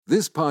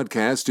This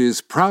podcast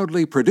is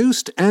proudly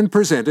produced and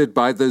presented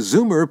by the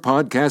Zoomer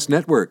Podcast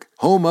Network,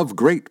 home of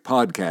great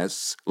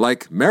podcasts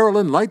like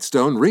Marilyn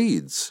Lightstone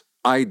Reads,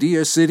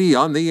 Idea City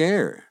on the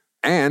Air,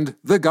 and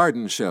The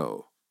Garden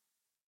Show.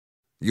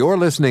 You're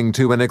listening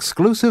to an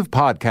exclusive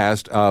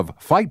podcast of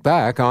Fight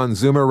Back on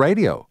Zoomer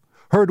Radio,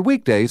 heard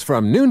weekdays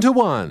from noon to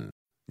 1.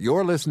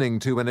 You're listening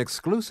to an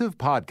exclusive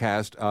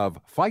podcast of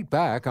Fight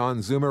Back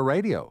on Zoomer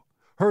Radio,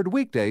 heard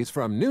weekdays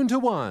from noon to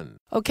 1.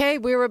 Okay,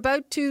 we're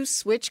about to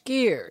switch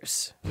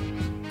gears.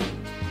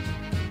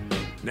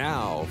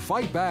 Now,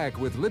 Fight Back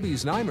with Libby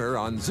Znaimer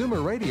on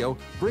Zoomer Radio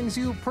brings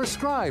you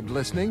prescribed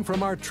listening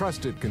from our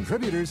trusted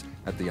contributors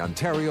at the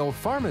Ontario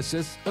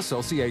Pharmacists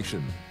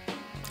Association.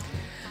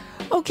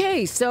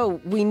 Okay, so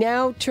we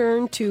now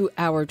turn to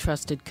our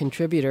trusted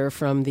contributor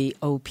from the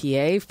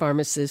OPA,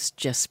 pharmacist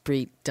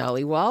Jaspreet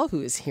Dhaliwal,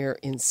 who is here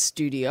in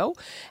studio.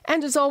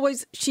 And as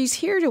always, she's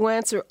here to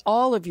answer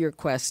all of your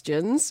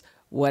questions,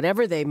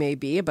 whatever they may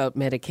be, about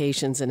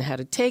medications and how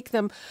to take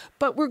them.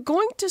 But we're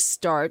going to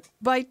start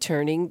by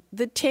turning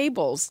the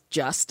tables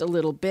just a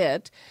little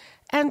bit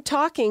and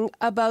talking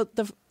about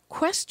the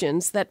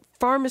questions that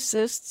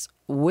pharmacists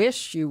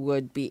wish you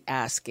would be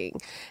asking.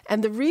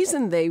 And the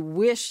reason they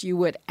wish you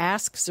would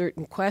ask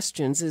certain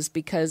questions is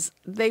because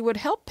they would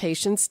help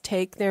patients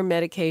take their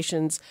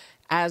medications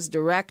as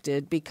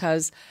directed,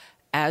 because,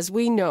 as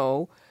we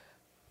know,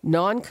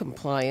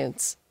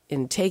 non-compliance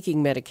in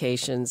taking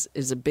medications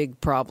is a big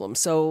problem.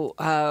 So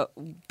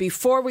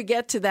before we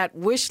get to that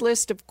wish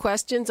list of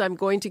questions, I'm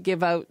going to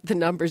give out the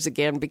numbers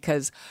again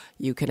because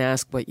you can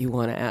ask what you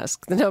want to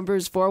ask. The number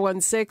is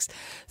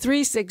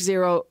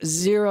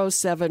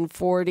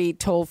 416-360-0740,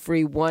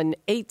 toll-free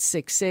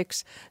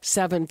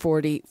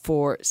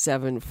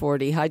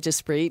 1-866-740-4740. Hi,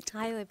 Jaspreet.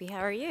 Hi, Libby. How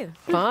are you?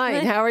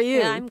 Fine. How are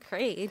you? Yeah, I'm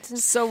great.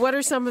 So what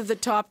are some of the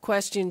top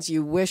questions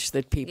you wish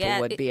that people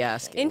would be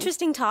asking?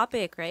 Interesting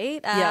topic,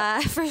 right?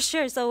 Yeah. For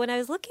sure. So when I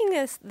was looking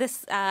at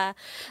this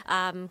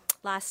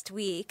last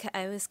week,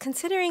 I was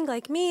considering,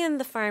 like, me in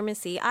the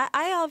pharmacy,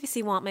 I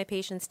obviously want my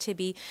patients to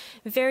be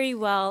very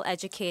well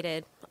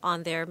educated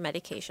on their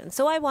medication.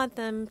 So I want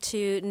them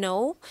to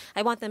know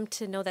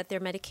that their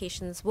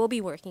medications will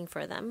be working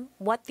for them,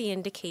 what the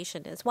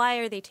indication is, why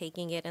are they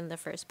taking it in the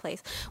first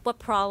place, what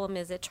problem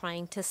is it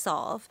trying to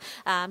solve,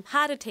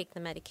 how to take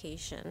the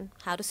medication,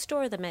 how to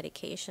store the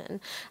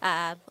medication,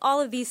 all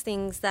of these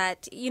things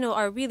that,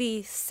 are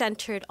really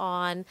centered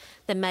on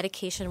the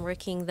medication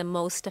working the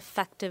most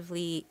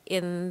effectively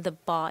in the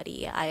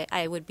body.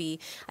 I would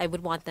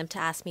want them to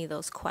ask me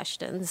those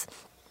questions.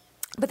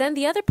 But then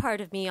the other part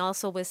of me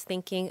also was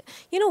thinking,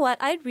 you know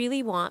what, I'd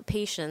really want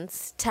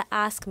patients to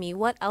ask me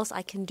what else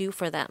I can do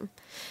for them.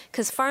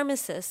 Because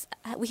pharmacists,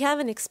 we have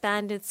an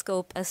expanded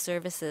scope of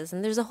services,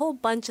 and there's a whole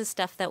bunch of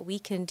stuff that we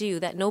can do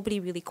that nobody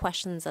really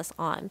questions us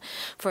on.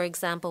 For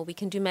example, we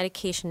can do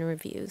medication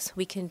reviews,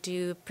 we can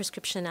do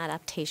prescription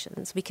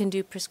adaptations, we can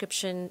do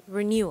prescription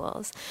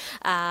renewals,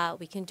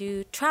 we can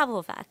do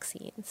travel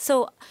vaccines.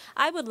 So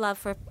I would love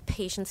for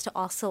patients to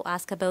also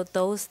ask about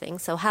those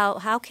things. So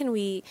how can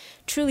we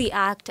truly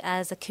act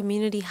as a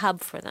community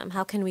hub for them?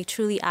 How can we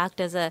truly act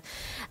as a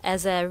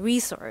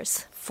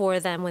resource for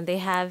them when they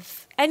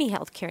have any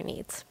healthcare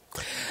needs?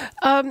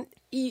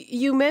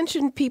 You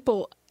mentioned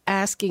people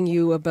asking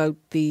you about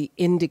the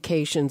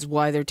indications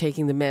why they're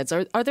taking the meds.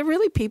 Are there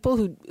really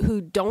people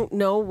who don't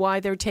know why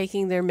they're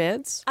taking their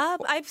meds?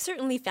 I've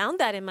certainly found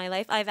that in my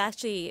life. I've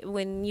actually,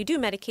 when you do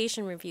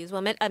medication reviews,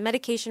 a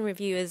medication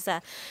review is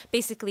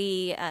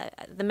basically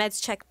the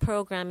Meds Check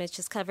program is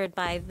just covered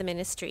by the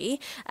ministry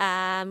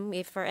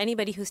for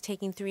anybody who's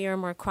taking 3 or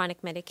more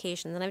chronic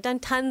medications. And I've done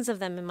tons of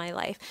them in my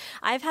life.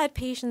 I've had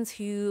patients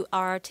who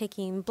are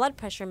taking blood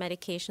pressure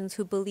medications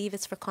who believe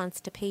it's for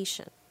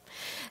constipation.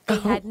 They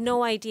had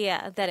no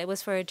idea that it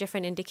was for a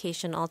different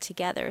indication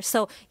altogether.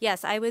 So,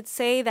 yes, I would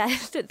say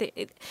that,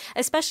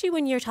 especially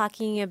when you're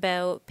talking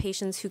about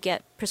patients who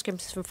get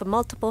prescriptions from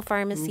multiple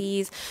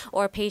pharmacies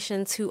or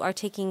patients who are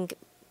taking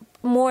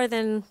more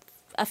than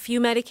a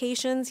few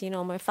medications,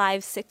 more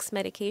 5, 6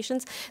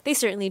 medications, they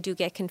certainly do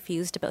get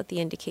confused about the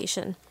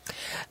indication.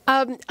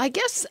 I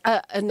guess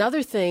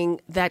another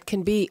thing that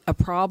can be a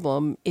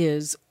problem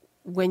is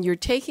when you're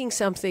taking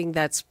something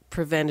that's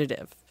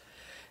preventative.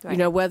 Right.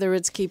 Whether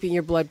it's keeping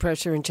your blood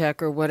pressure in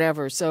check or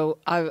whatever. So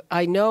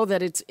I know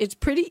that it's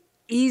pretty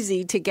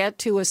easy to get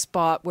to a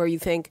spot where you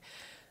think,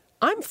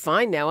 I'm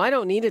fine now. I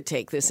don't need to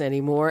take this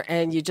anymore.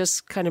 And you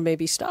just kind of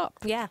maybe stop.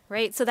 Yeah,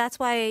 right. So that's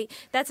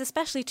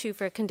especially true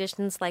for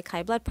conditions like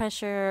high blood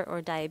pressure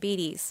or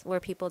diabetes,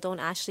 where people don't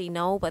actually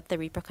know what the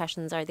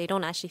repercussions are. They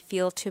don't actually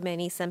feel too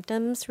many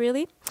symptoms,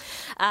 really.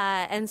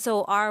 And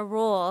so our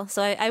role,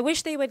 I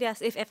wish they would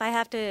ask,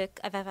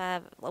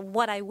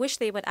 what I wish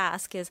they would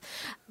ask is,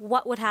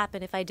 what would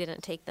happen if I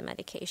didn't take the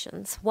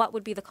medications? What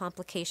would be the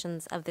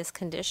complications of this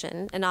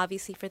condition? And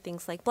obviously for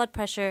things like blood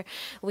pressure,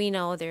 we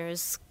know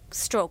there's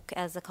stroke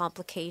as a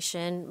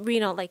complication,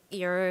 like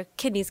your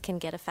kidneys can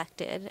get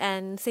affected.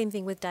 And same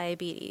thing with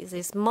diabetes.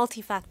 There's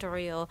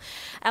multifactorial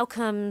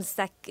outcomes,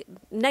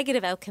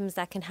 negative outcomes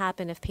that can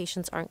happen if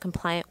patients aren't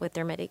compliant with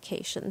their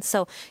medications.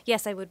 So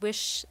yes, I would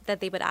wish that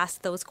they would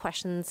ask those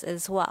questions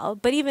as well.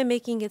 But even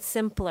making it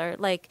simpler,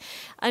 like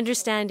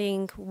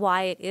understanding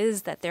why it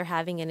is that they're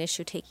having an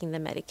issue taking the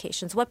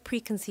medications. What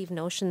preconceived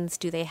notions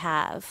do they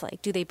have?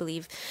 Like, do they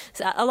believe?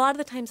 A lot of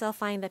the times I'll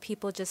find that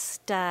people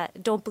just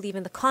don't believe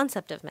in the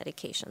concept of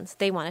medications.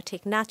 They want to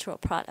take natural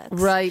products.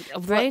 Right.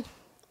 Right?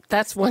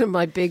 That's one of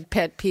my big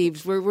pet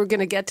peeves. We're going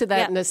to get to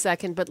that in a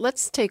second, but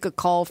let's take a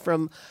call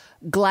from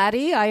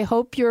Gladdy. I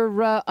hope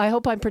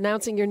I'm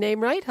pronouncing your name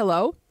right.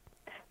 Hello.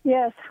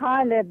 Yes.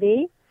 Hi,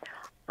 Libby.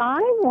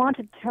 I want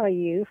to tell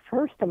you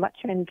first how much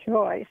I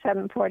enjoy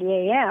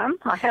 7:40 a.m.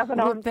 I have it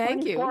on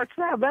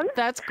 24/7.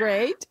 That's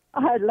great.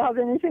 I love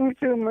anything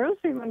Zoomers,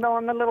 even though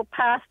I'm a little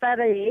past that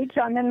age.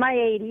 I'm in my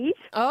 80s.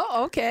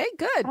 Oh, okay,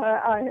 good.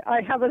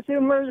 I have a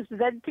Zoomers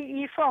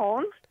ZTE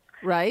phone.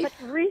 Right. But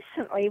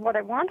recently, what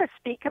I want to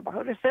speak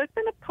about is there's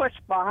been a push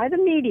by the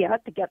media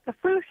to get the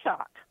flu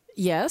shot.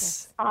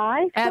 Yes.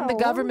 And the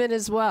government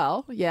as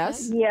well,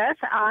 yes. Yes,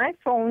 I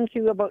phoned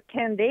you about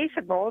 10 days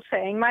ago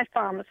saying my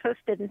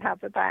pharmacist didn't have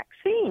the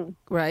vaccine.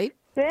 Right.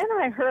 Then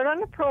I heard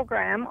on a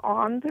program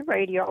on the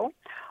radio,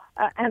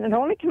 and it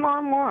only came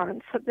on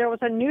once, that there was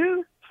a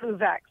new flu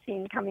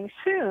vaccine coming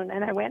soon.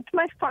 And I went to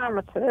my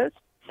pharmacist,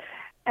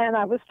 and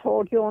I was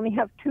told you only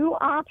have two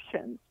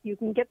options. You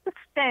can get the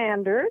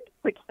standard,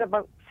 which is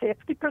about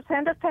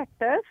 50%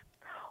 effective,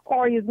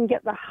 or you can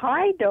get the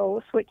high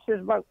dose, which is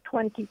about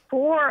 24%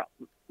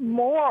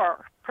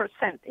 more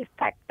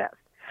effective.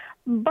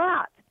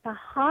 But the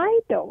high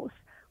dose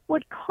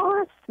would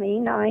cost me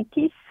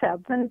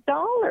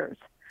 $97.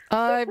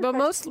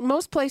 But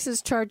most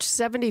places charge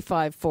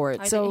 $75 for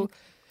it.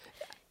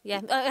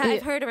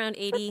 I've heard around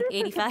 80,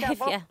 85.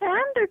 Yeah,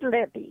 standard,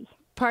 Libby.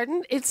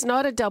 Pardon? It's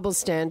not a double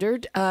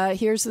standard.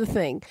 Here's the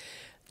thing: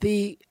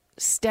 the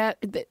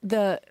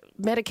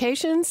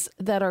medications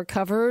that are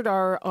covered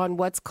are on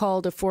what's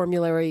called a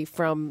formulary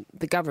from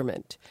the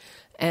government,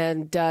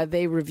 and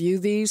they review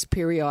these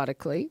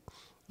periodically.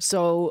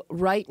 So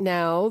right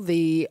now,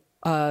 the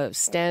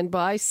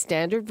standby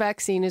standard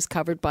vaccine is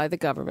covered by the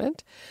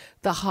government.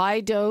 The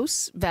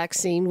high-dose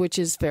vaccine, which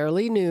is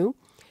fairly new,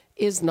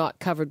 is not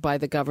covered by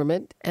the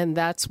government, and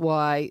that's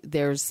why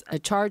there's a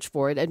charge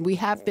for it. And we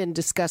have been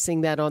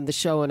discussing that on the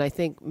show, and I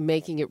think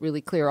making it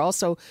really clear.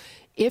 Also,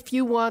 if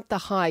you want the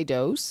high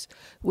dose,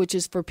 which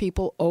is for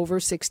people over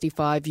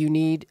 65, you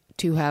need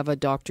to have a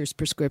doctor's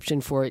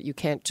prescription for it. You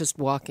can't just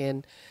walk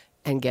in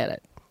and get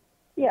it.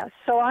 Yes,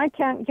 so I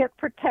can't get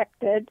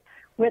protected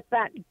with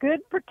that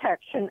good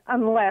protection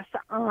unless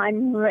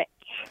I'm rich.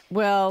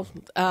 Well,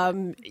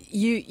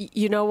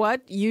 you know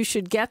what? You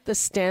should get the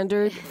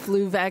standard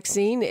flu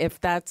vaccine if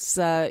that's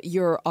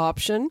your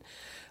option.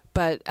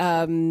 But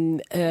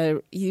you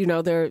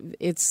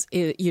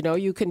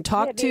can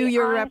talk Libby, to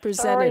your I'm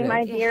representative. Sorry,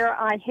 my dear,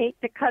 I hate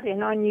to cut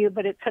in on you,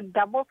 but it's a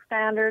double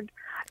standard.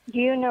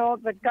 You know,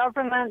 the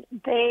government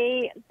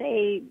they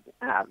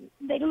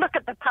look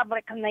at the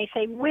public and they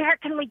say, where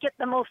can we get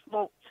the most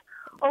votes?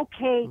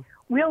 Okay,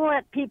 we'll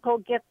let people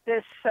get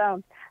this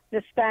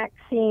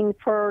vaccine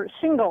for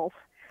shingles,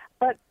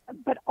 but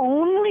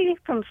only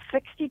from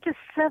 60 to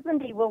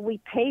 70 will we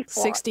pay for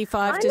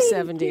 65 it. to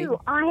 70.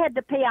 I had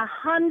to pay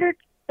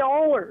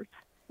 $100.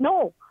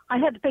 No, I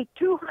had to pay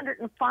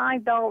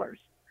 $205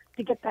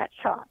 to get that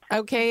shot.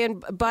 Okay,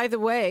 and by the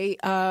way,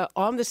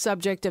 on the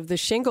subject of the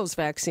shingles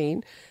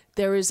vaccine,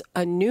 there is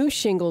a new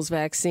shingles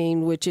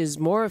vaccine which is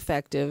more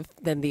effective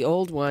than the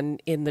old one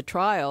in the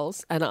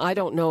trials, and I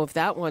don't know if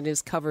that one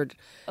is covered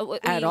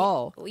at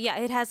all. Yeah,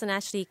 it hasn't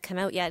actually come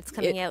out yet. It's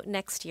coming out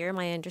next year.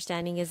 My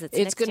understanding is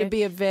it's going to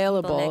be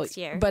available next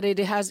year. But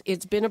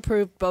it's been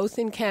approved both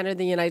in Canada and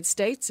the United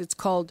States. It's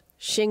called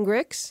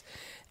Shingrix,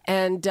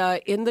 and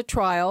in the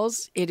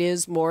trials, it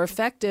is more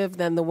effective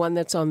than the one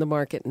that's on the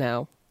market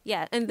now.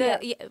 Yeah, and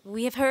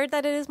we have heard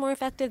that it is more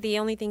effective. The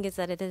only thing is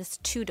that it is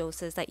 2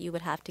 doses that you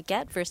would have to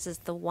get versus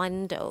the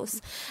 1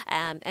 dose.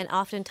 And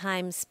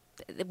oftentimes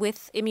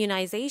with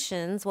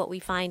immunizations, what we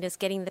find is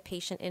getting the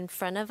patient in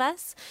front of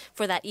us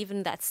for that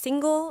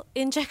single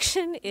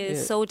injection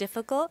is so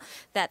difficult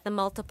that the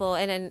multiple,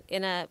 and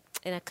in a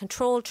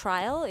controlled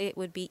trial, it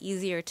would be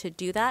easier to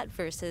do that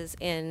versus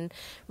in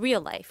real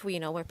life,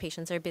 where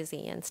patients are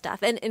busy and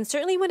stuff. And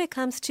certainly when it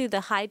comes to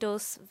the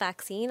high-dose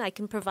vaccine, I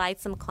can provide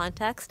some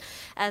context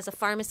as a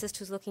pharmacist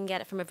who's looking at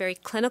it from a very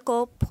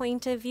clinical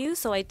point of view.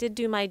 So I did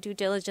do my due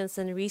diligence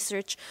and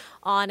research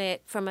on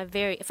it from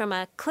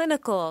a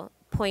clinical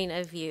point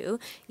of view.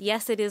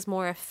 Yes, it is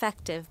more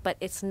effective, but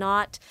it's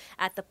not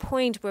at the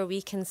point where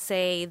we can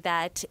say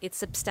that it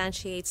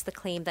substantiates the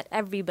claim that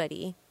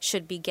everybody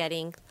should be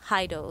getting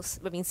high dose.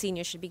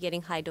 Seniors should be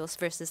getting high dose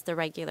versus the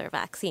regular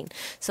vaccine.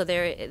 So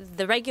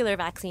the regular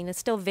vaccine is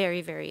still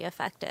very, very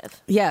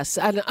effective. Yes,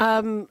 and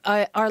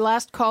our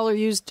last caller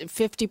used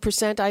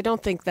 50%. I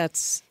don't think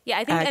that's Yeah,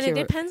 I think, accurate. and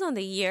it depends on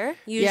the year,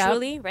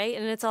 usually, right?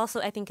 And it's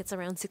also, I think it's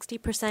around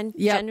 60%,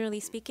 generally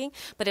speaking.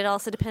 But it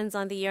also depends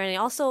on the year. And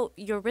also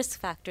your risk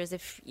factors.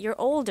 If you're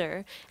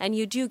older and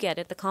you do get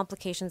it, the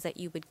complications that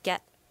you would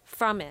get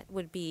from it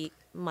would be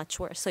much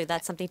worse. So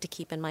that's something to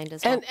keep in mind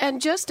as well. And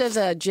just as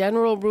a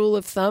general rule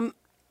of thumb,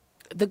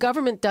 the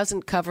government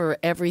doesn't cover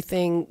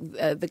everything.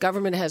 The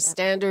government has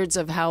standards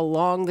of how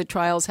long the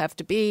trials have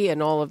to be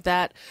and all of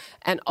that.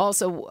 And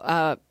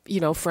also,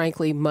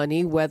 frankly,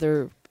 money,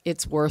 whether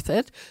it's worth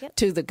it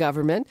to the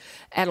government.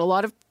 And a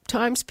lot of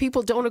times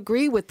people don't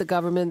agree with the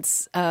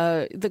government's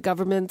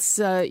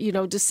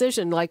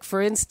decision. Like, for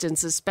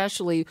instance,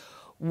 especially,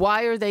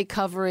 why are they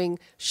covering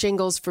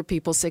shingles for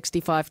people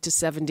 65 to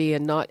 70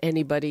 and not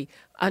anybody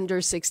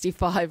under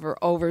 65 or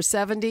over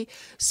 70?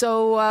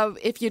 So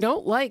if you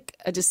don't like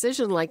a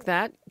decision like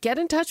that, get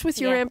in touch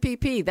with your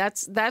MPP.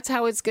 That's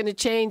how it's going to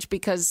change,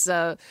 because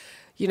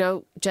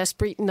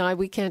Jaspreet and I,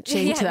 we can't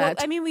change that.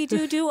 Well, I mean, we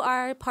do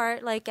our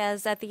part, like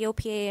as at the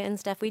OPA and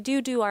stuff. We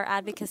do our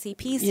advocacy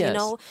piece,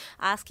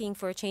 asking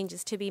for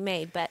changes to be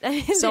made. But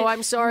so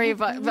I'm sorry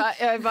if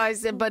I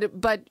said, but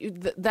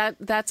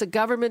that's a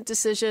government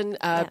decision.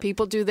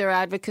 People do their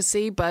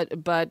advocacy,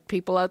 but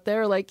people out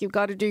there, like, you've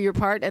got to do your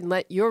part and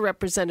let your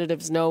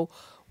representatives know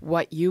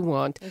what you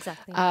want.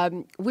 Exactly.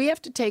 We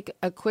have to take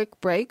a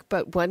quick break,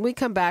 but when we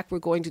come back, we're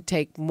going to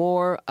take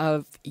more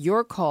of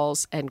your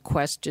calls and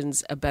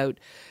questions about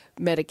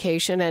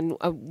medication. And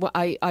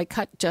I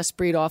cut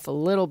Jaspreet off a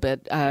little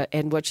bit,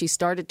 and what she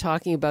started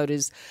talking about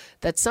is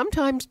that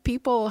sometimes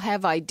people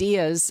have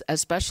ideas,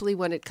 especially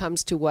when it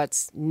comes to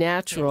what's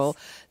natural,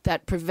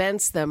 that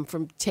prevents them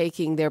from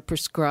taking their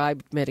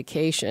prescribed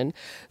medication.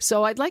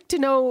 So I'd like to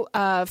know,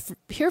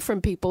 hear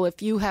from people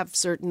if you have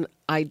certain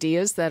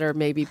ideas that are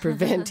maybe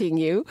preventing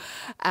you.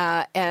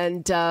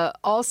 And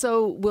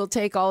also, we'll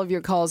take all of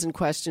your calls and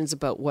questions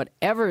about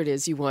whatever it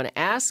is you want to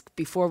ask.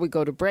 Before we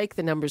go to break,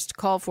 the numbers to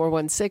call,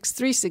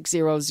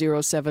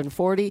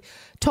 416-360-0740,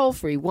 toll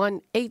free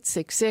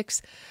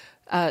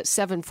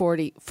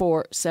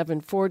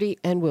 1-866-740-4740,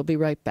 and we'll be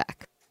right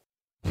back.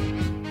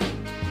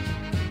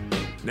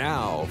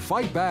 Now,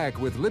 Fight Back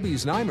with Libby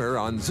Znaimer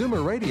on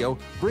Zoomer Radio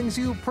brings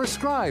you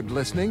prescribed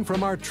listening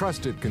from our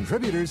trusted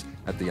contributors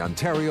at the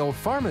Ontario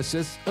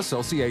Pharmacists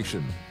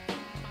Association.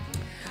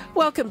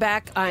 Welcome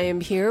back. I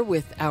am here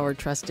with our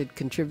trusted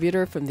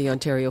contributor from the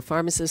Ontario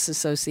Pharmacists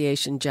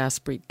Association,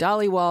 Jaspreet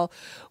Dhaliwal.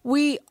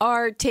 We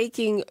are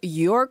taking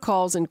your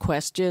calls and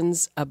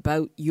questions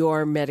about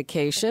your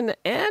medication,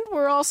 and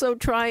we're also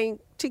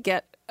trying to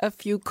get a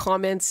few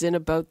comments in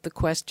about the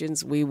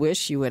questions we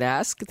wish you would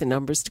ask. The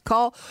numbers to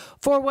call,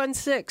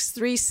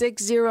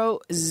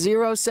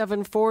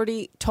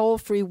 416-360-0740, toll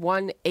free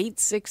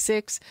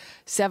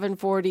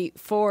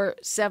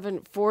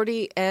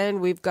 1-866-740-4740. And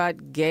we've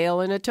got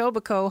Gail in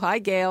Etobicoke. Hi,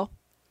 Gail.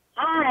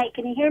 Hi,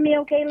 can you hear me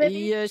okay, Libby?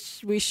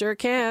 Yes, we sure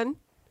can.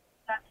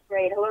 That's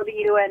great. Hello to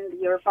you and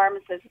your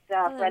pharmacist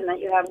friend that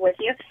you have with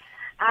you.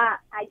 I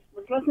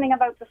was listening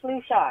about the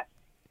flu shot.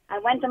 I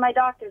went to my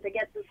doctor to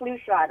get the flu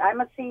shot. I'm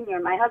a senior.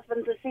 My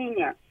husband's a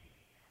senior.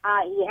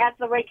 He has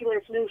the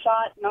regular flu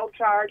shot, no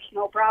charge,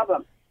 no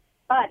problem.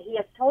 But he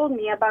has told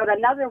me about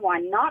another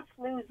one, not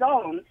Flu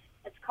Zone.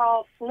 It's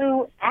called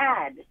Flu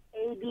Ad,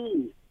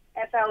 A-D,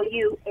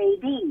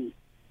 F-L-U-A-D.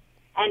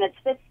 And it's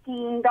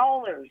 $15.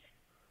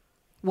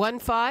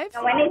 1-5?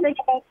 Know anything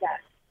about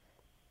that?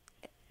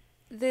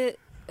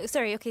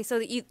 So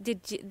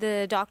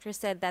the doctor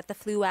said that the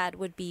flu ad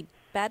would be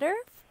better,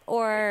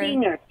 or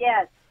Senior,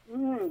 yes.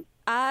 Mm.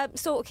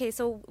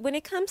 So when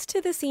it comes to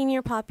the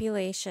senior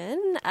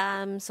population,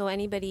 so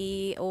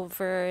anybody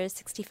over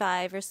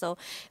 65 or so,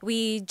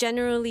 we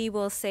generally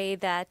will say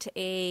that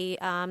the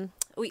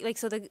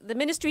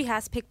ministry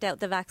has picked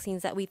out the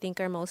vaccines that we think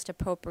are most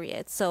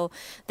appropriate. So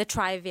the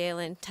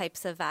trivalent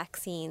types of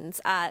vaccines.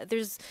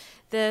 These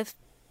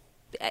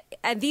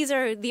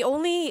are the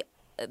only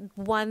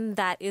one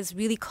that is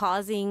really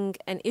causing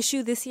an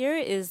issue this year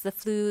is the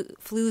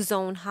flu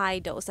zone high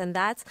dose, and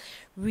that's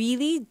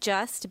really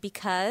just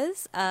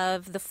because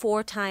of the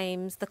 4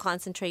 times the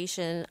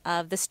concentration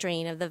of the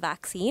strain of the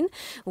vaccine,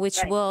 which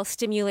will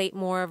stimulate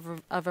more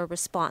of a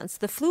response.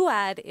 The flu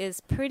ad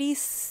is pretty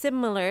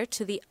similar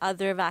to the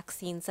other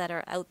vaccines that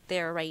are out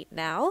there right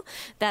now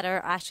that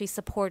are actually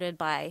supported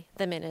by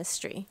the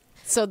ministry.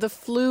 So the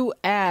flu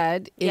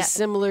ad is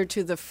similar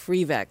to the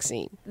free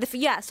vaccine.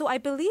 So I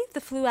believe the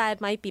flu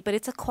ad might be, but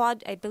it's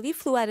I believe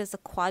flu ad is a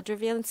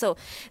quadrivalent. So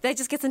that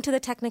just gets into the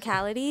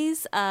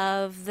technicalities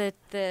of the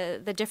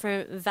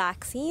different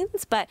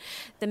vaccines. But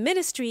the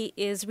ministry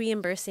is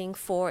reimbursing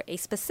for a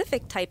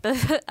specific type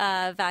of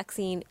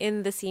vaccine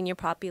in the senior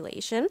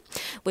population,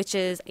 which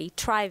is a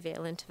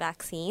trivalent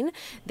vaccine.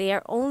 They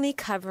are only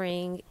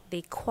covering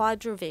the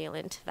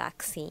quadrivalent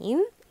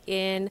vaccine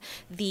in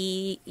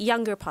the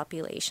younger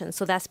population.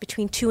 So that's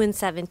between 2 and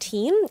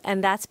 17.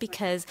 And that's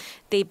because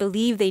they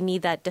believe they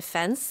need that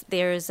defense.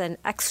 There's an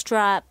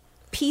extra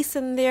piece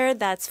in there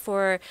that's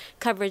for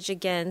coverage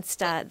against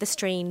the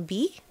strain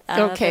B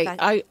Okay,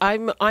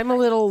 I'm a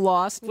little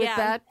lost with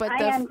that, but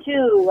I am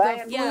too.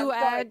 The flu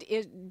ad.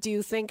 Do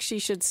you think she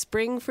should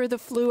spring for the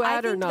flu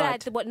ad or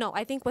not?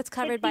 I think what's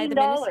covered by the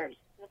 $15.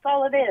 That's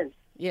all it is.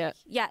 Yeah.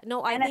 Yeah.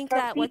 No, I And think it's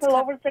for that what's people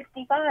over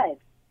 65.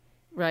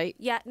 Right.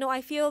 Yeah, no, I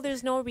feel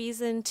there's no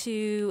reason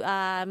to.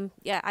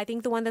 I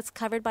think the one that's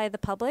covered by the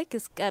public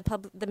is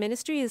the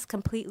ministry is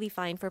completely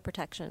fine for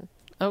protection.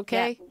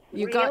 Okay,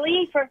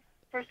 Really for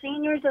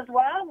seniors as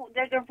well.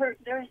 There's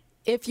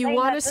if you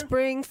want to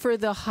spring for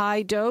the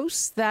high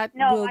dose, that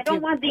will I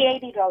don't want the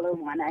 $80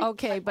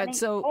 one. But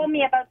so told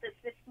me about this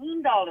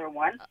 $15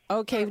 one.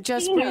 Okay,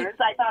 just seniors.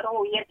 I thought,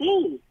 oh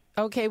yippee.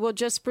 Okay, well,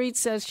 Just Breed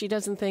says she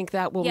doesn't think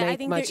that will make much of a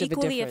difference. Yeah, I think they're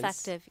equally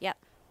effective. Yep.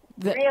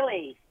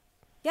 Really?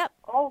 Yep.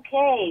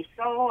 Okay,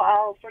 so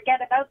I'll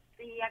forget about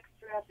the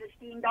extra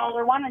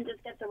 $15 one and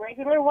just get the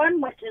regular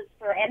one, which is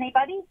for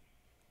anybody.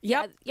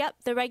 Yep. Yep.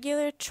 The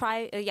regular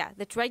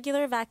the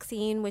regular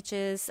vaccine, which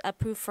is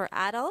approved for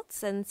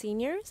adults and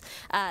seniors,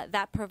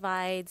 that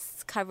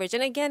provides coverage.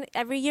 And again,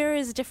 every year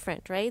is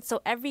different, right? So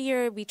every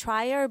year we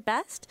try our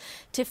best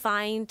to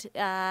find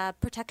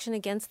protection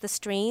against the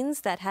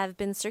strains that have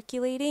been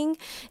circulating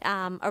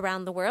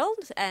around the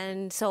world.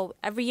 And so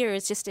every year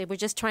we're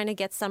just trying to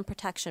get some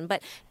protection,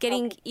 but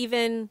getting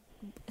even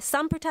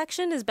some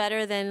protection is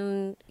better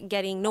than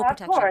getting no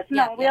protection. Of course.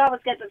 We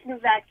always get the flu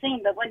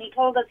vaccine, but when he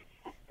told us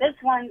this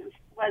one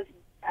was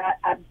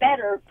a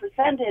better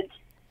percentage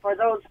for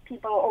those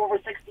people over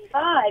 65.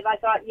 I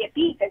thought,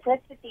 yippee, if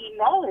it's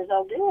 $15,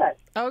 I'll do it.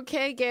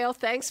 Okay, Gail,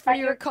 thanks for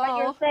your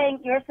call.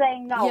 But you're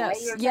saying no.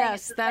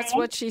 Yes, that's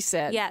what she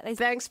said. Yeah,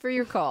 thanks for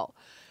your call.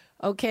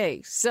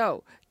 Okay,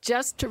 so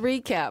just to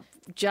recap,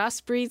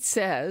 Jaspreet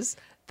says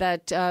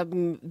that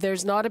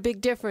there's not a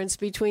big difference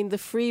between the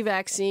free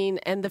vaccine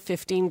and the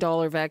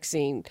 $15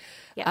 vaccine.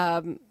 Yeah.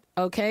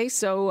 Okay,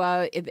 so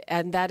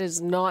and that is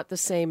not the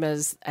same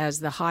as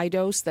the high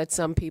dose that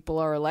some people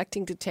are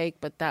electing to take,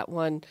 but that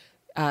one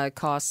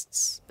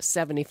costs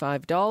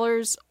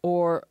 $75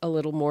 or a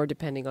little more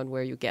depending on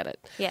where you get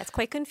it. Yeah, it's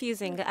quite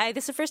confusing. This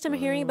is the first time I'm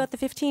hearing about the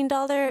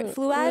 $15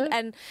 flu ad,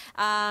 and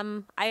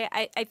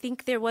I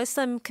think there was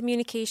some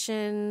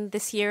communication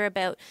this year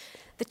about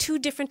the two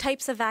different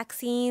types of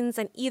vaccines,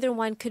 and either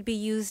one could be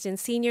used in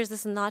seniors.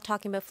 This is not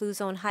talking about flu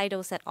zone high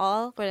dose at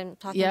all, what I'm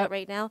talking about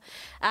right now.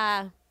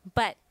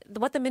 But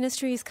what the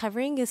ministry is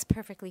covering is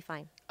perfectly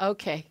fine.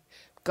 Okay,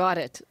 got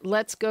it.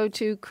 Let's go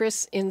to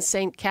Chris in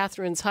St.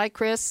 Catharines. Hi,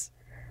 Chris.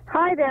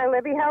 Hi there,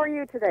 Libby. How are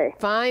you today?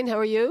 Fine. How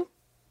are you?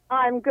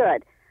 I'm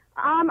good.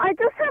 I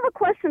just have a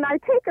question. I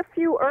take a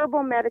few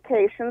herbal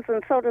medications,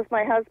 and so does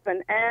my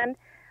husband. And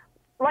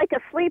like a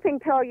sleeping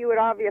pill, you would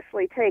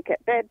obviously take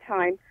at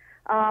bedtime.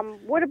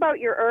 What about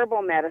your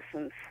herbal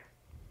medicines?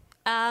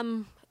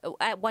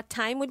 At what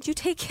time would you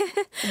take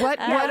it? What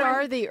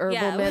are the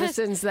herbal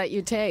medicines that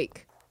you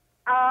take?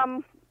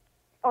 The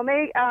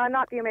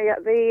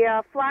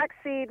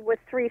flaxseed with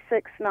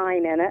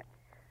 369 in it.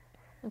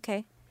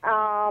 Okay.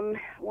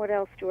 What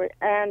else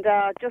and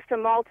just a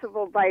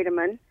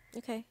multivitamin.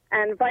 Okay.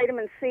 And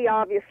vitamin C,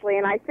 obviously,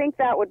 and I think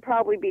that would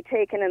probably be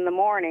taken in the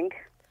morning.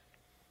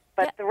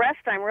 But the rest,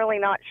 I'm really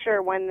not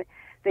sure when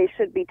they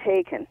should be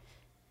taken.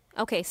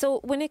 Okay,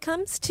 so when it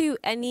comes to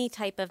any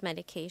type of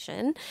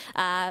medication,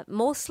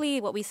 mostly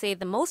what we say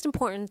the most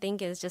important thing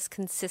is just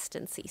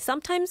consistency.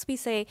 Sometimes we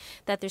say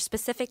that there's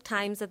specific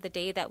times of the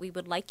day that we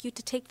would like you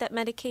to take that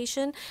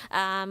medication.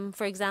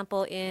 For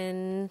example,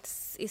 in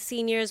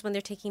seniors, when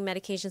they're taking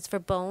medications for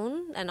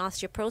bone and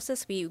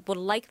osteoporosis, we would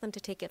like them to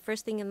take it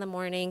first thing in the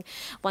morning,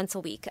 once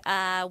a week.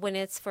 When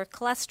it's for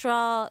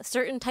cholesterol,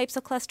 certain types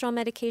of cholesterol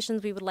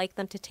medications, we would like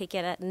them to take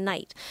it at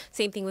night.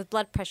 Same thing with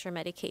blood pressure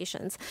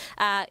medications.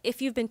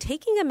 If you've been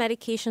taking a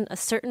medication a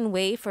certain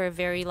way for a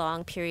very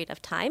long period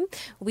of time,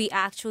 we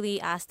actually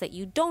ask that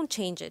you don't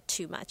change it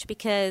too much,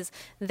 because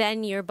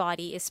then your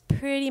body is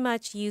pretty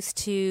much used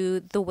to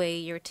the way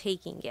you're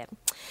taking it.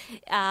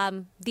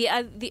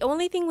 The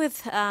only thing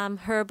with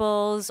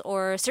herbals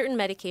or certain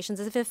medications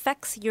is if it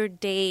affects your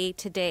day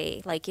to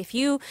day. Like if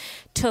you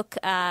took,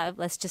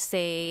 let's just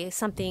say,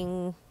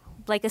 something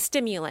like a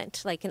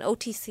stimulant, like an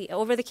OTC,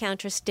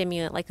 over-the-counter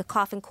stimulant, like a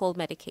cough and cold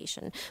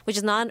medication, which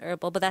is not an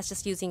herbal, but that's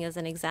just using as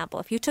an example.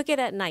 If you took it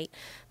at night,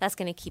 that's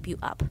going to keep you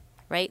up,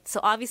 right? So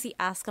obviously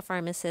ask a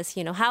pharmacist,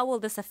 how will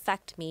this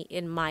affect me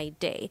in my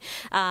day?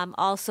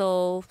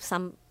 Also,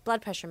 some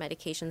blood pressure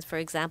medications, for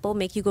example,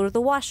 make you go to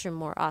the washroom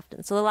more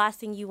often. So the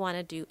last thing you want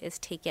to do is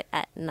take it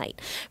at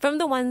night. From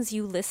the ones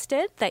you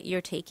listed that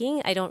you're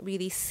taking, I don't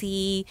really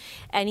see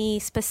any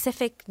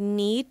specific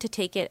need to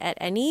take it at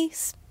any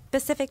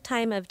specific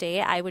time of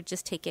day. I would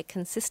just take it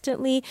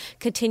consistently,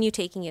 continue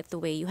taking it the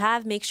way you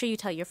have. Make sure you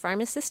tell your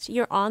pharmacist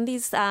you're on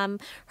these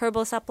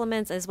herbal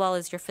supplements, as well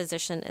as your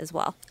physician as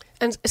well.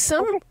 And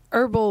some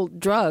herbal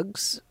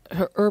drugs,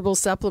 herbal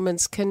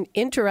supplements can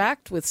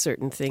interact with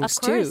certain things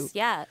too. Of course,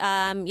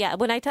 yeah.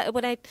 When I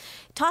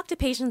talk to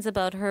patients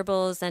about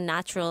herbals and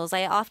naturals,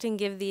 I often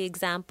give the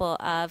example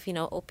of,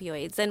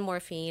 opioids and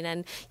morphine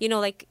and,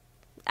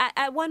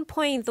 at one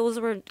point, those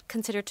were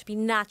considered to be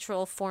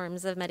natural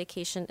forms of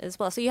medication as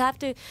well. So you have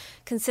to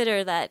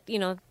consider that,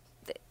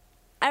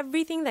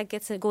 everything that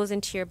goes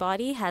into your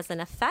body has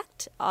an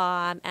effect,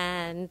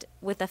 and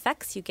with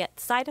effects you get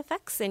side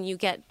effects and you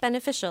get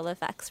beneficial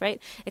effects, right?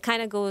 It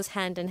kind of goes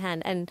hand in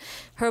hand, and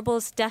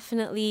herbals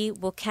definitely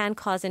can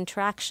cause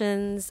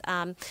interactions.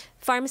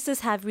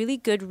 Pharmacists have really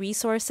good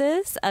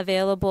resources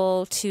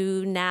available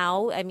to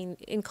now,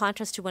 in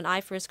contrast to when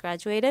I first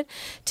graduated,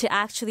 to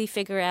actually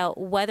figure out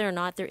whether or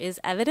not there is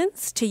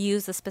evidence to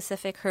use the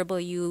specific herbal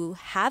you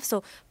have.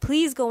 So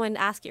please go and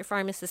ask your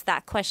pharmacist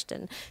that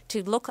question,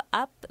 to look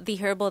up the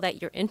herbal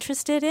that you're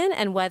interested in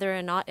and whether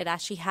or not it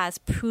actually has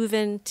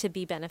proven to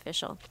be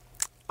beneficial.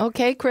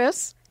 Okay,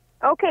 Chris?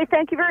 Okay,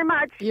 thank you very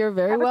much. You're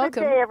very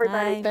welcome. welcome. Have a good day,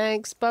 everybody. Bye.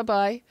 Thanks.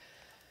 Bye-bye.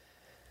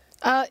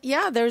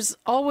 There's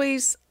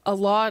always a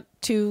lot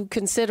to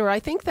consider. I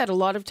think that a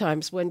lot of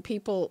times when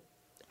people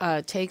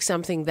take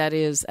something that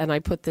is, and I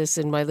put this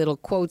in my little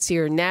quotes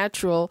here,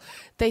 natural,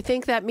 they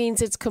think that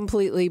means it's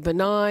completely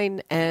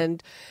benign,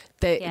 and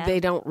they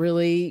don't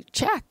really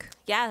check.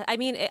 Yeah,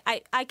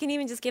 I can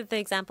even just give the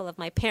example of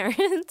my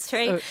parents,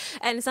 right?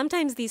 And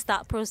sometimes these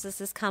thought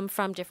processes come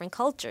from different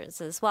cultures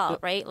as well,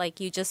 right?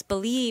 Like you just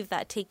believe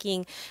that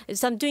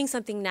doing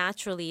something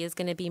naturally is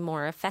going to be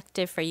more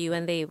effective for you,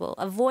 and they will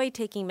avoid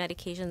taking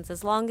medications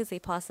as long as they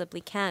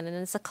possibly can. And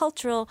it's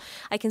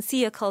I can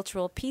see a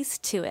cultural piece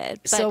to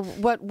it. But, so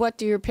what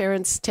do your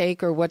parents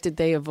take, or what did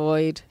they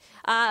avoid?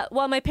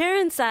 Well, my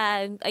parents,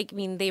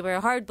 they were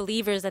hard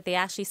believers that they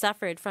actually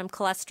suffered from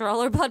cholesterol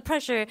or blood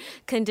pressure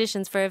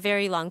conditions for a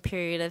very long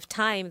period of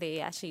time.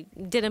 They actually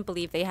didn't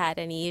believe they had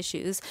any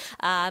issues.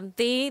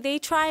 They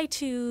try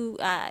to,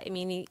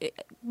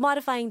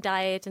 modifying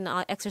diet and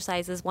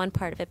exercise is one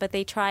part of it, but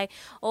they try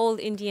old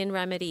Indian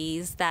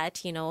remedies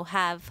that,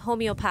 have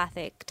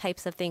homeopathic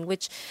types of thing,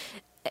 which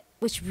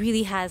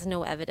really has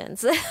no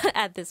evidence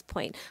at this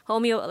point.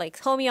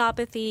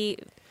 Homeopathy,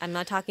 I'm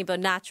not talking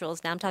about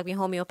naturals now, I'm talking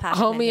homeopathy.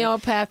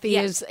 Homeopathy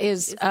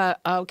is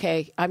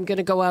okay. I'm going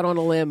to go out on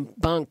a limb.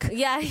 Bunk.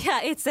 Yeah,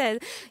 it says,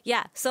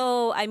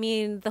 So,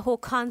 the whole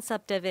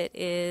concept of it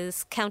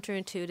is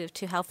counterintuitive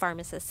to how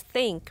pharmacists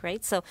think,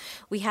 right? So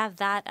we have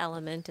that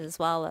element as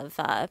well of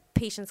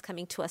patients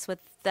coming to us with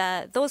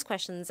those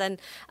questions.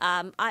 And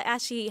I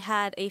actually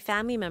had a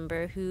family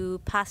member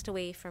who passed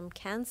away from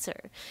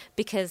cancer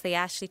because they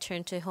actually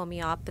turned to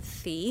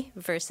homeopathy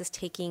versus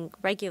taking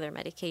regular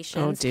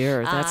medications. Oh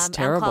dear, that's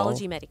terrible.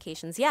 Oncology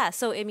medications. Yeah,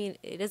 so it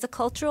is a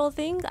cultural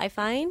thing, I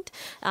find,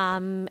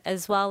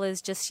 as well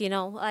as just,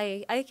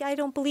 I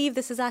don't believe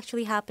this is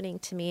actually happening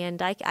to me,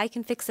 and I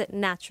can fix it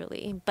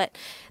naturally. But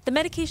the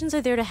medications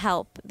are there to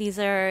help. These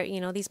are,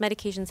 these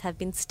medications have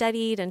been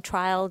studied and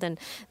trialed, and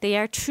they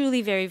are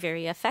truly very,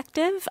 very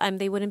effective.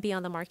 They wouldn't be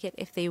on the market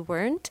if they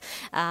weren't.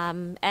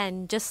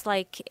 And just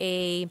like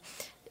a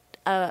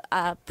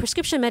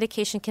prescription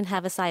medication can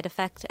have a side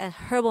effect, a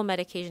herbal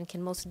medication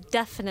can most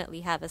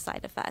definitely have a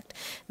side effect.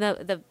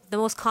 The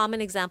most common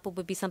example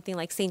would be something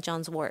like St.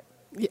 John's wort.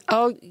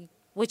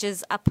 Which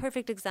is a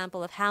perfect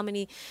example of how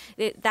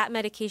that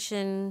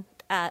medication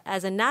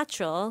as a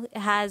natural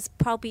has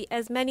probably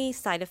as many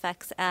side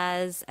effects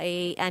as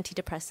a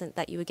antidepressant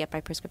that you would get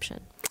by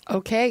prescription.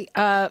 Okay.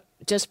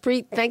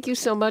 Jaspreet, thank you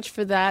so much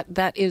for that.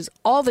 That is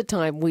all the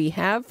time we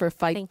have for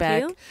Fight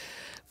Back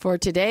for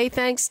today.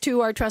 Thanks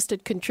to our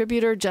trusted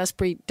contributor,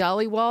 Jaspreet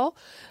Dhaliwal.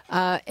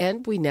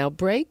 And we now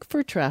break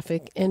for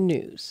traffic and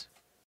news.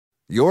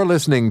 You're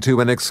listening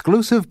to an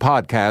exclusive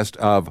podcast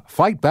of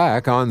Fight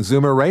Back on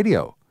Zoomer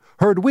Radio.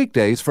 Heard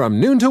weekdays from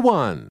noon to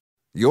 1.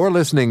 You're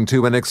listening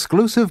to an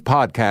exclusive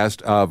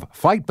podcast of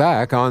Fight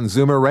Back on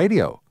Zoomer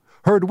Radio.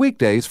 Heard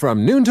weekdays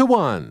from noon to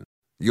 1.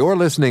 You're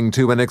listening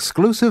to an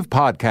exclusive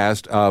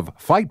podcast of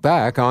Fight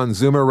Back on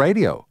Zoomer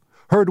Radio.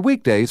 Heard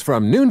weekdays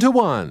from noon to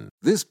 1.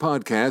 This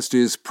podcast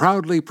is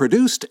proudly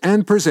produced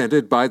and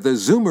presented by the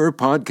Zoomer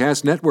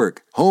Podcast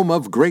Network, home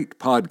of great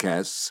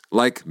podcasts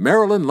like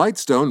Marilyn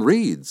Lightstone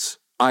Reads,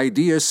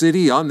 Idea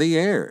City on the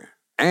Air,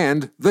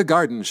 and The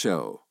Garden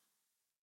Show.